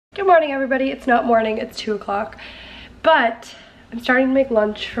Good morning, everybody. It's not morning, it's 2 o'clock, but I'm starting to make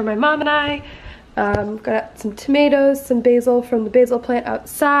lunch for my mom and I. Got some tomatoes, some basil from the basil plant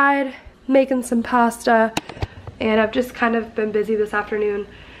outside, making some pasta, and I've just kind of been busy this afternoon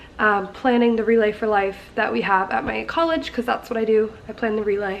planning the Relay for Life that we have at my college, because that's what I do. I plan the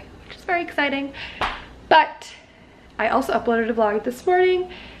relay, which is very exciting. But I also uploaded a vlog this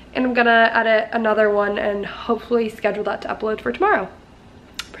morning, and I'm gonna edit another one and hopefully schedule that to upload for tomorrow.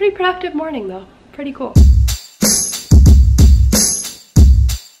 Pretty productive morning though, pretty cool.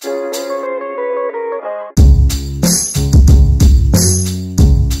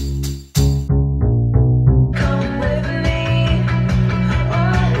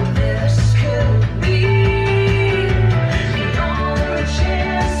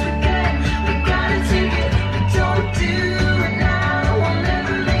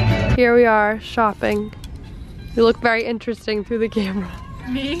 Here we are shopping. You look very interesting through the camera.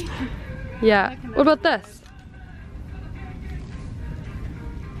 Me? Yeah. What about this?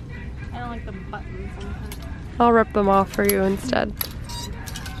 I don't like the buttons on that. I'll rip them off for you instead.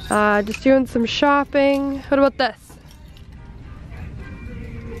 Just doing some shopping. What about this?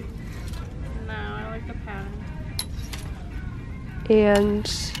 No, I like the pattern.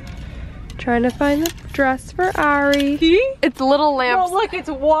 And trying to find the dress for Ari. It's little lamps. Oh, look, it's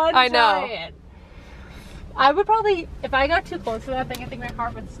one I know. giant. I would probably, if I got too close to that thing, I think my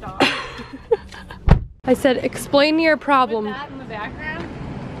heart would stop. I said, explain your problem. With that in the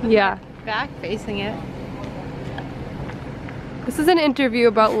background? Yeah. Back facing it. This is an interview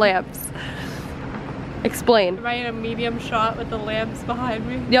about lamps. Explain. Am I in a medium shot with the lamps behind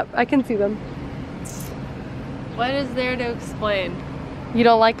me? Yep, I can see them. What is there to explain? You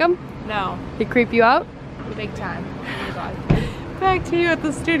don't like them? No. They creep you out? Big time. Oh my god. Back to you at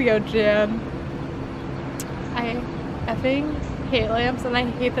the studio, Jan. I effing hate lamps, and I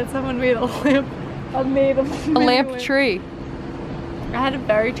hate that someone made a lamp. A lamp tree. I had a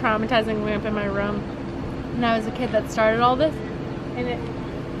very traumatizing lamp in my room when I was a kid that started all this, and it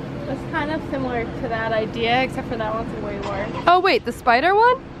was kind of similar to that idea, except for that one's way worse. Oh wait, the spider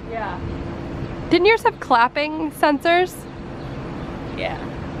one? Yeah. Didn't yours have clapping sensors? Yeah.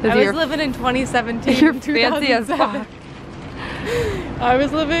 I was living in 2017. You're fancy as fuck. I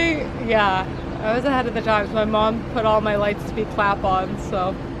was living, yeah. I was ahead of the times. My mom put all my lights to be clap-on,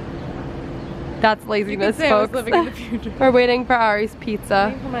 so. That's laziness, you could say folks. I was living in the future. We're waiting for Ari's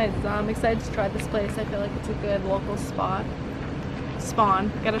pizza. I'm excited to try this place. I feel like it's a good local spot.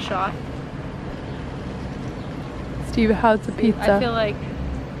 Spawn, get a shot. Steve, how's the pizza? I feel like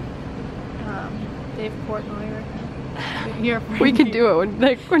Dave Portnoy right now. We can do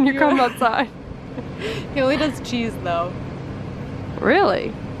it when you come outside. He only does cheese though.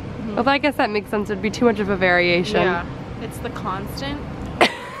 Really? Mm-hmm. Well, I guess that makes sense. It'd be too much of a variation. Yeah, it's the constant.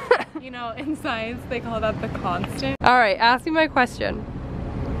 You know, in science they call that the constant. All right, ask me my question.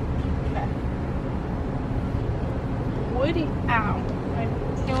 Okay. Woody, ow!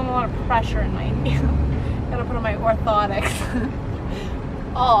 I'm feeling a lot of pressure in my knee. Gotta put on my orthotics.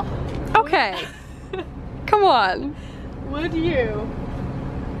 Oh. Okay. Come on. Would you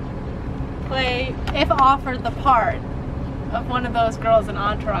play, if offered the part of one of those girls in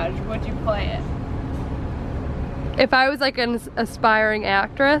Entourage, would you play it? If I was like an aspiring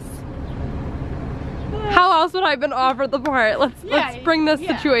actress, how else would I have been offered the part? Let's bring this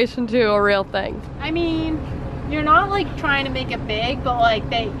situation to a real thing. I mean, you're not like trying to make it big, but like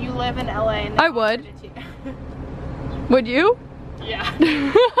you live in LA and I would. Would you? Yeah.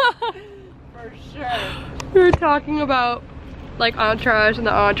 For sure. We were talking about like Entourage and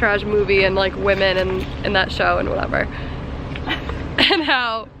the Entourage movie and like women in that show and whatever. And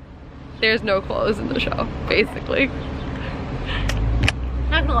how there's no clothes in the show, basically.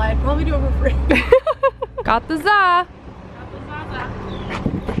 Not gonna lie, I'd probably do it for free. Got the za.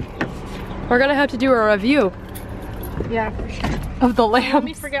 We're gonna have to do a review. Yeah, for sure. Of the lamps. Let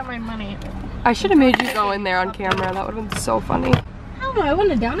me forget my money. I should have made you go in there on camera. That would have been so funny. Hell no, I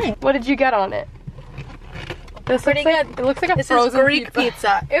wouldn't have done it. What did you get on it? This pretty looks like, good. It looks like a this frozen is Greek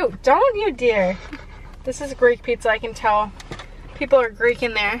pizza. Ew, don't you dare. This is Greek pizza, I can tell. People are Greek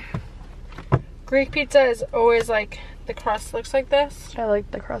in there. Greek pizza is always like, the crust looks like this. I like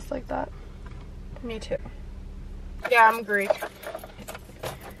the crust like that. Me too. Yeah, I'm Greek.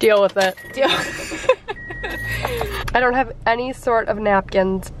 Deal with it. Deal. I don't have any sort of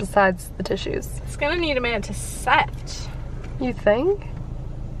napkins besides the tissues. It's gonna need a minute to set. You think?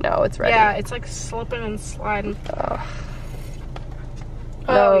 No, it's ready. Yeah, it's like slipping and sliding. Oh,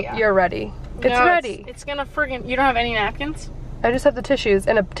 No, yeah. You're ready. It's ready. It's gonna friggin'. You don't have any napkins? I just have the tissues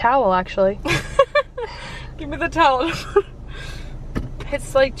and a towel, actually. Give me the towel.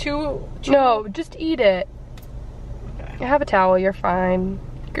 It's like too... No, just eat it. Okay. You have a towel, you're fine.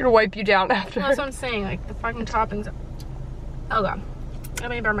 I'm gonna wipe you down after. That's what I'm saying, like the fucking toppings. Oh god. I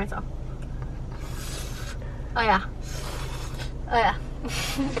may burn myself. Oh yeah. Oh yeah.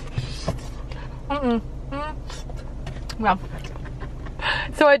 Well.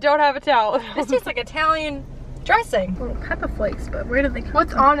 So I don't have a towel. This tastes like Italian dressing. Little pepper flakes, but where did they come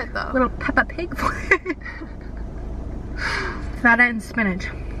What's from? on it though? Little Peppa Pig flakes. Feta and spinach.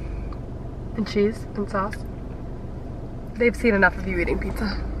 And cheese and sauce. They've seen enough of you eating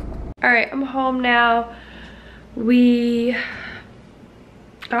pizza. Alright, I'm home now. We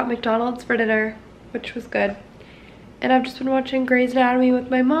got McDonald's for dinner, which was good. And I've just been watching Grey's Anatomy with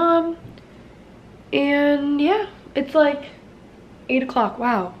my mom. And yeah, it's like 8 o'clock.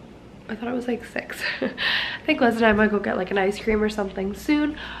 Wow. I thought it was like 6. I think Liz and I might go get like an ice cream or something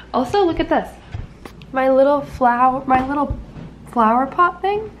soon. Also, look at this. My little flower pot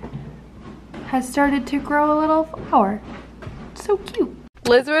thing has started to grow a little flower. It's so cute.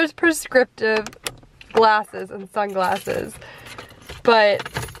 Liz wears prescriptive glasses and sunglasses, but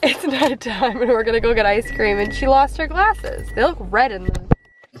it's nighttime and we're gonna go get ice cream and she lost her glasses. They look red in the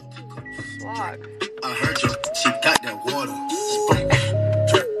vlog. I heard you, she got that water.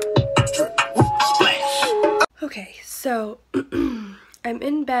 Okay, so I'm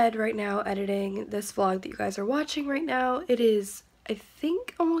in bed right now editing this vlog that you guys are watching right now. It is, I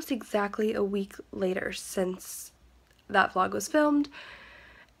think, almost exactly a week later since that vlog was filmed.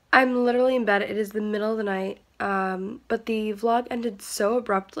 I'm literally in bed. It is the middle of the night, but the vlog ended so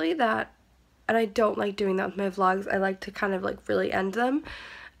abruptly that, and I don't like doing that with my vlogs. I like to kind of like really end them.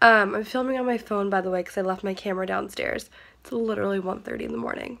 I'm filming on my phone, by the way, because I left my camera downstairs. It's literally 1:30 in the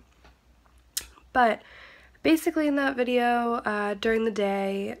morning. But basically in that video, during the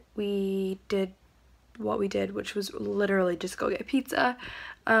day, we did what we did, which was literally just go get pizza.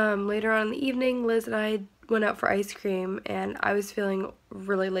 Later on in the evening, Liz and I went out for ice cream, and I was feeling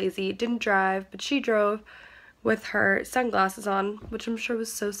really lazy. Didn't drive, but she drove with her sunglasses on, which I'm sure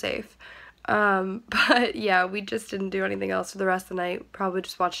was so safe. But yeah, we just didn't do anything else for the rest of the night. Probably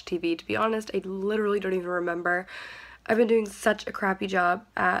just watched TV. To be honest, I literally don't even remember. I've been doing such a crappy job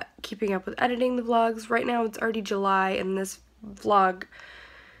at keeping up with editing the vlogs. Right now it's already July and this vlog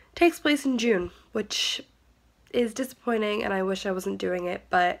takes place in June, which is disappointing and I wish I wasn't doing it,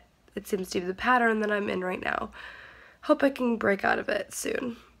 but it seems to be the pattern that I'm in right now. Hope I can break out of it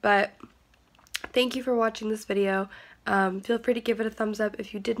soon. But thank you for watching this video. Feel free to give it a thumbs up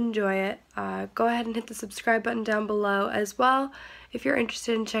if you did enjoy it. Go ahead and hit the subscribe button down below as well if you're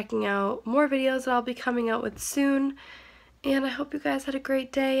interested in checking out more videos that I'll be coming out with soon. And I hope you guys had a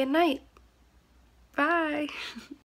great day and night. Bye!